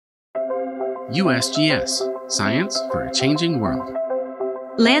USGS, Science for a Changing World.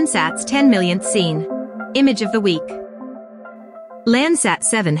 Landsat's 10 millionth scene. Image of the week. Landsat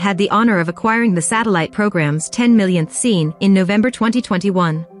 7 had the honor of acquiring the satellite program's 10 millionth scene in November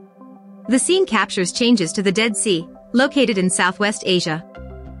 2021. The scene captures changes to the Dead Sea, located in Southwest Asia.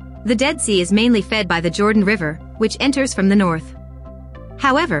 The Dead Sea is mainly fed by the Jordan River, which enters from the north.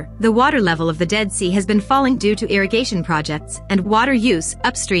 However, the water level of the Dead Sea has been falling due to irrigation projects and water use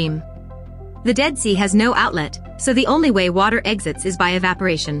upstream. The Dead Sea has no outlet, so the only way water exits is by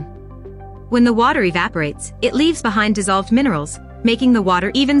evaporation. When the water evaporates, it leaves behind dissolved minerals, making the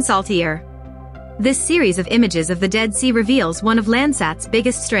water even saltier. This series of images of the Dead Sea reveals one of Landsat's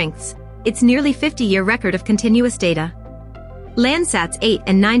biggest strengths, its nearly 50-year record of continuous data. Landsats 8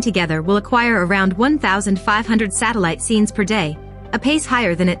 and 9 together will acquire around 1,500 satellite scenes per day, a pace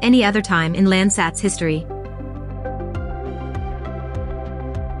higher than at any other time in Landsat's history.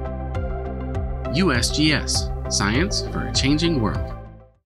 USGS, Science for a Changing World.